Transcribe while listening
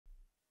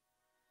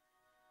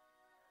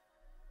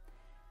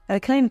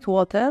Reclaimed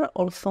water,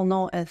 also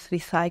known as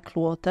recycled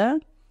water,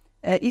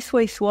 is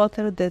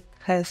wastewater that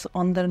has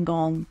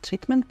undergone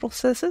treatment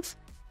processes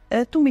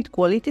to meet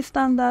quality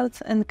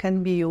standards and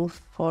can be used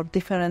for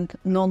different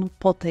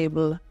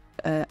non-potable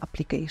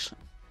applications.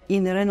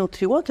 In the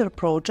ReNutriWater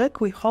project,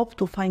 we hope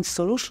to find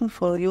solutions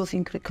for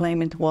using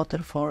reclaimed water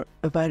for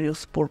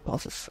various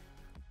purposes.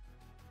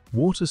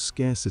 Water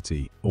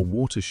scarcity or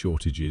water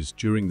shortages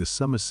during the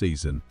summer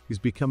season is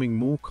becoming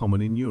more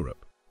common in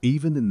Europe.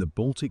 Even in the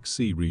Baltic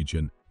Sea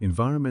region,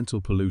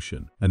 environmental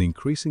pollution and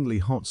increasingly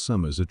hot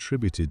summers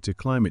attributed to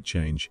climate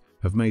change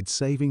have made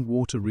saving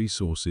water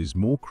resources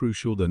more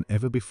crucial than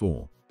ever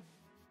before.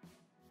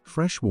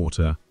 Fresh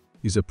water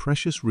is a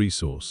precious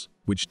resource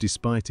which,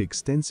 despite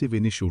extensive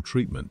initial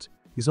treatment,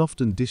 is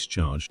often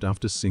discharged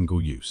after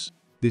single use.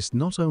 This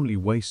not only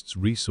wastes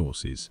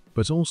resources,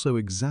 but also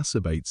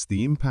exacerbates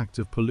the impact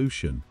of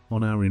pollution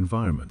on our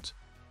environment.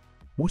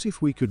 What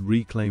if we could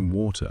reclaim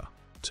water,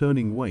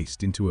 turning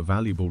waste into a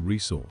valuable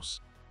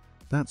resource?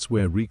 That's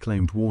where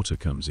reclaimed water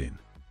comes in.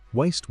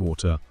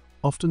 Wastewater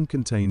often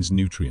contains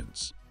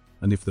nutrients,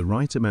 and if the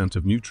right amount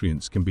of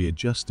nutrients can be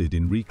adjusted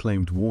in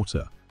reclaimed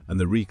water, and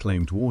the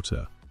reclaimed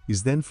water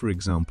is then, for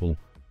example,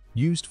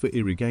 used for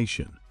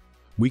irrigation,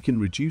 we can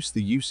reduce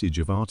the usage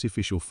of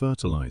artificial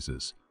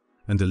fertilizers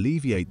and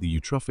alleviate the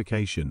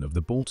eutrophication of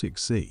the Baltic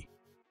Sea.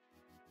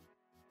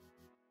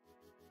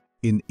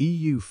 In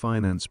EU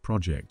finance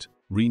project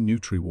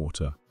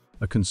ReNutriWater,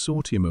 a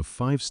consortium of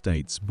 5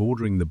 states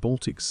bordering the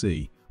Baltic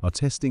Sea are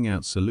testing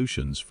out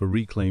solutions for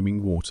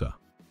reclaiming water.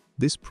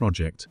 This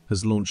project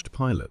has launched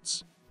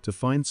pilots to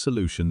find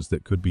solutions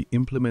that could be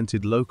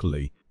implemented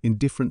locally in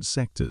different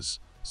sectors,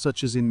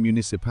 such as in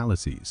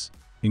municipalities,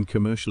 in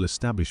commercial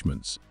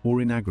establishments, or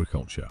in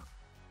agriculture.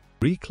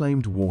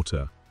 Reclaimed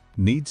water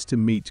needs to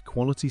meet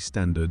quality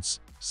standards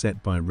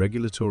set by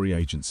regulatory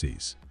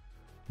agencies,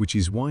 which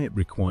is why it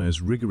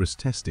requires rigorous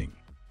testing.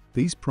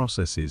 These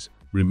processes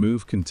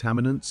remove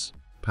contaminants,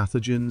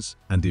 pathogens,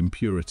 and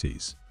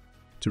impurities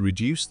to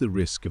reduce the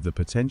risk of the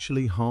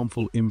potentially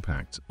harmful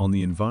impact on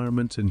the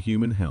environment and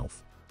human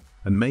health,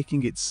 and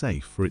making it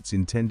safe for its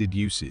intended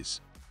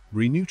uses.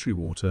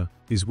 ReNutriWater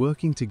is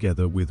working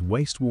together with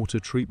wastewater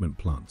treatment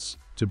plants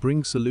to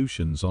bring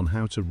solutions on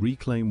how to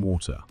reclaim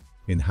water,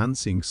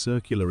 enhancing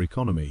circular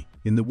economy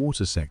in the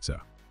water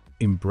sector.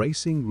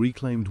 Embracing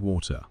reclaimed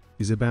water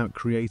is about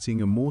creating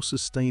a more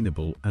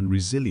sustainable and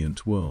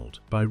resilient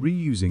world. By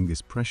reusing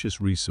this precious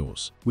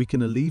resource, we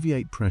can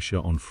alleviate pressure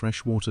on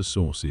freshwater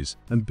sources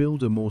and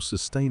build a more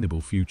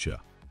sustainable future.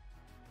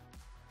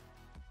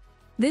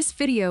 This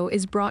video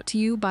is brought to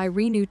you by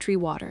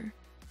ReNutriWater,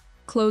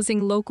 closing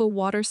local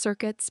water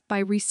circuits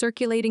by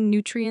recirculating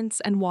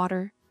nutrients and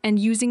water and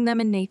using them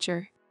in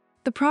nature.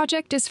 The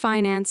project is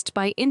financed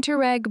by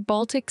Interreg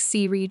Baltic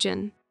Sea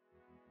region.